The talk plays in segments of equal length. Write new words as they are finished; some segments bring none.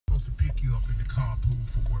supposed to pick you up in the carpool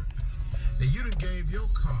for work. Now, you done gave your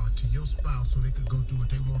car to your spouse so they could go do what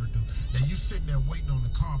they want to do. Now, you sitting there waiting on the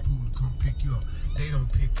carpool to come pick you up. They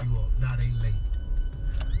don't pick you up. Now they late.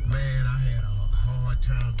 Man, I had a hard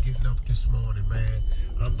time getting up this morning, man.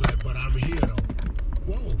 I'm glad, but I'm here,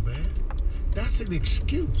 though. Whoa, man. That's an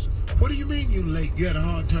excuse. What do you mean you late? You had a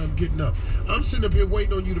hard time getting up. I'm sitting up here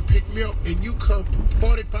waiting on you to pick me up, and you come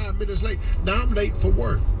 45 minutes late. Now I'm late for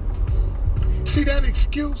work. See that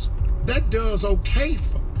excuse? That does okay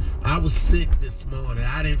for. I was sick this morning.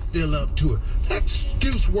 I didn't feel up to it. That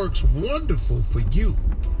excuse works wonderful for you.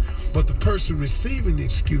 But the person receiving the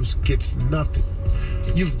excuse gets nothing.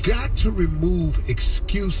 You've got to remove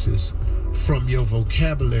excuses from your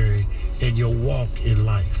vocabulary and your walk in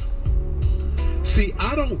life. See,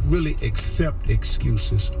 I don't really accept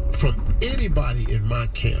excuses from anybody in my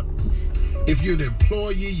camp. If you're an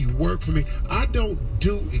employee, you work for me, I don't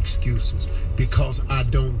do excuses because I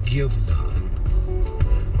don't give none.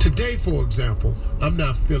 Today, for example, I'm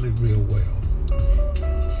not feeling real well.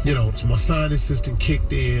 You know, my sinus system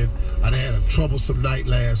kicked in. I had a troublesome night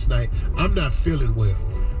last night. I'm not feeling well.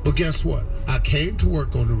 But guess what? I came to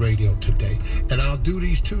work on the radio today, and I'll do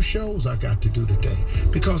these 2 shows I got to do today.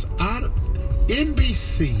 Because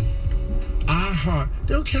NBC, iHeart,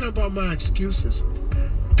 they don't care about my excuses.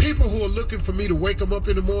 People who are looking for me to wake them up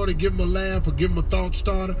in the morning, give them a laugh or give them a thought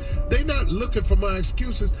starter, they're not looking for my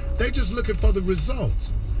excuses. They're just looking for the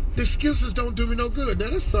results. The excuses don't do me no good. Now,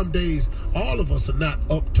 there's some days all of us are not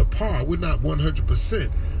up to par. We're not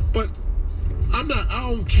 100%. But I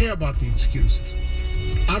don't care about the excuses.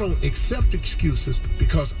 I don't accept excuses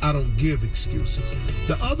because I don't give excuses.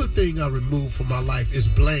 The other thing I remove from my life is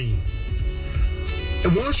blame.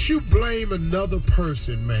 And once you blame another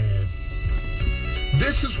person, man,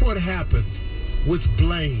 this is what happened with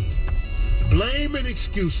blame. Blame and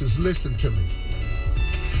excuses, listen to me.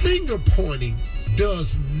 Finger pointing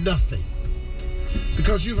does nothing.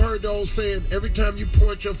 Because you've heard the old saying, every time you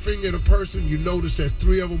point your finger at a person, you notice there's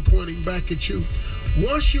 3 of them pointing back at you.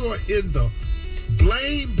 Once you are in the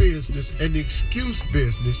blame business and the excuse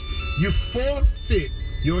business, you forfeit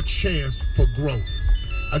your chance for growth.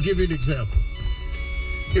 I'll give you an example.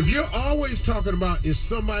 If you're always talking about it's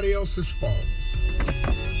somebody else's fault,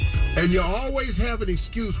 and you always have an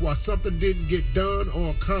excuse why something didn't get done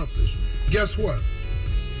or accomplished, guess what?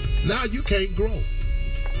 Now you can't grow.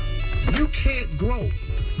 You can't grow.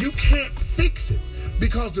 You can't fix it.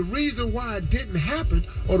 Because the reason why it didn't happen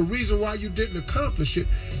or the reason why you didn't accomplish it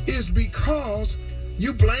is because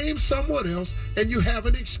you blame someone else and you have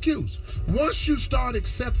an excuse. Once you start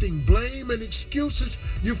accepting blame and excuses,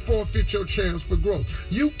 you forfeit your chance for growth.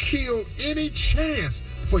 You kill any chance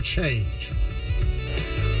for change.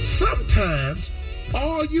 Sometimes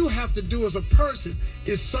all you have to do as a person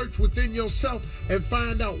is search within yourself and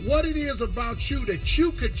find out what it is about you that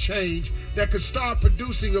you could change that could start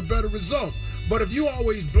producing a better result. But if you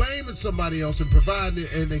always blaming somebody else and providing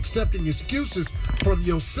and accepting excuses from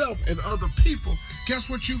yourself and other people, guess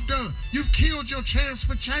what you've done? You've killed your chance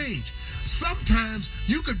for change. Sometimes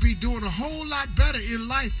you could be doing a whole lot better in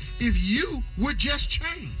life if you would just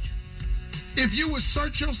change. If you would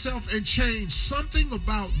search yourself and change something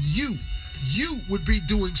about you, you would be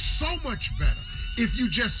doing so much better. If you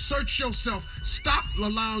just search yourself, stop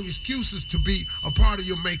allowing excuses to be a part of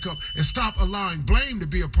your makeup and stop allowing blame to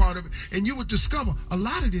be a part of it, and you would discover a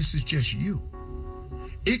lot of this is just you.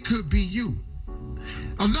 It could be you.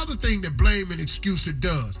 Another thing that blame and excuse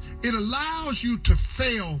does, it allows you to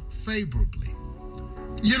fail favorably.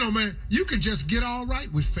 You know, man, you can just get all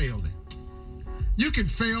right with failing. You can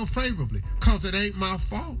fail favorably because it ain't my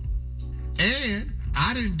fault. And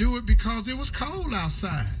I didn't do it because it was cold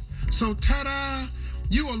outside. So, ta-da,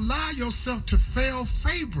 you allow yourself to fail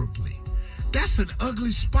favorably. That's an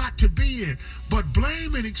ugly spot to be in. But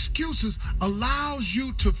blame and excuses allows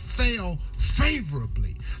you to fail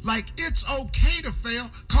favorably. Like, it's okay to fail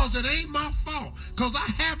because it ain't my fault. Because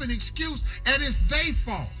I have an excuse and it's their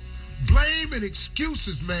fault. Blame and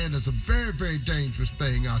excuses, man, is a very, very dangerous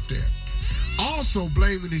thing out there. Also,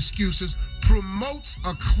 blame and excuses promotes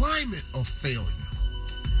a climate of failure.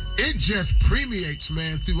 It just permeates,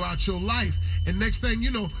 man, throughout your life. And next thing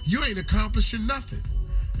you know, you ain't accomplishing nothing.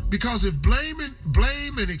 Because if blame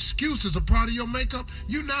and excuses are part of your makeup,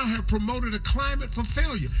 you now have promoted a climate for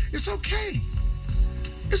failure. It's okay.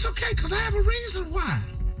 It's okay, because I have a reason why.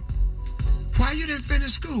 Why you didn't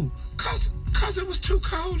finish school? Because it was too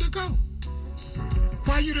cold to go.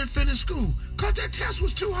 Why you didn't finish school? Because that test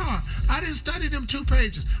was too hard. I didn't study them 2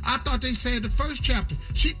 pages. I thought they said the first chapter.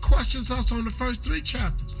 She questions us on the first 3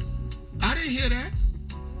 chapters. I didn't hear that.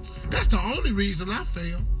 That's the only reason I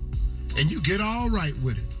failed. And you get all right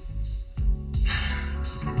with it.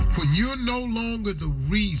 When you're no longer the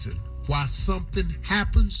reason why something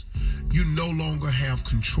happens, you no longer have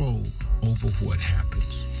control over what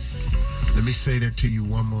happens. Let me say that to you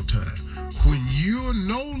one more time. When you're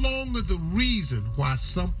no longer the reason why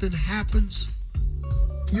something happens,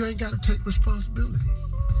 you ain't got to take responsibility.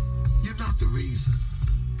 You're not the reason.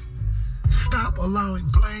 Stop allowing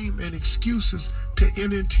blame and excuses to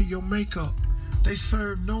enter into your makeup. They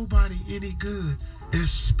serve nobody any good,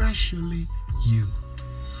 especially you.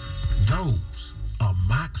 Those are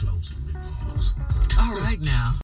my closing remarks. All right now.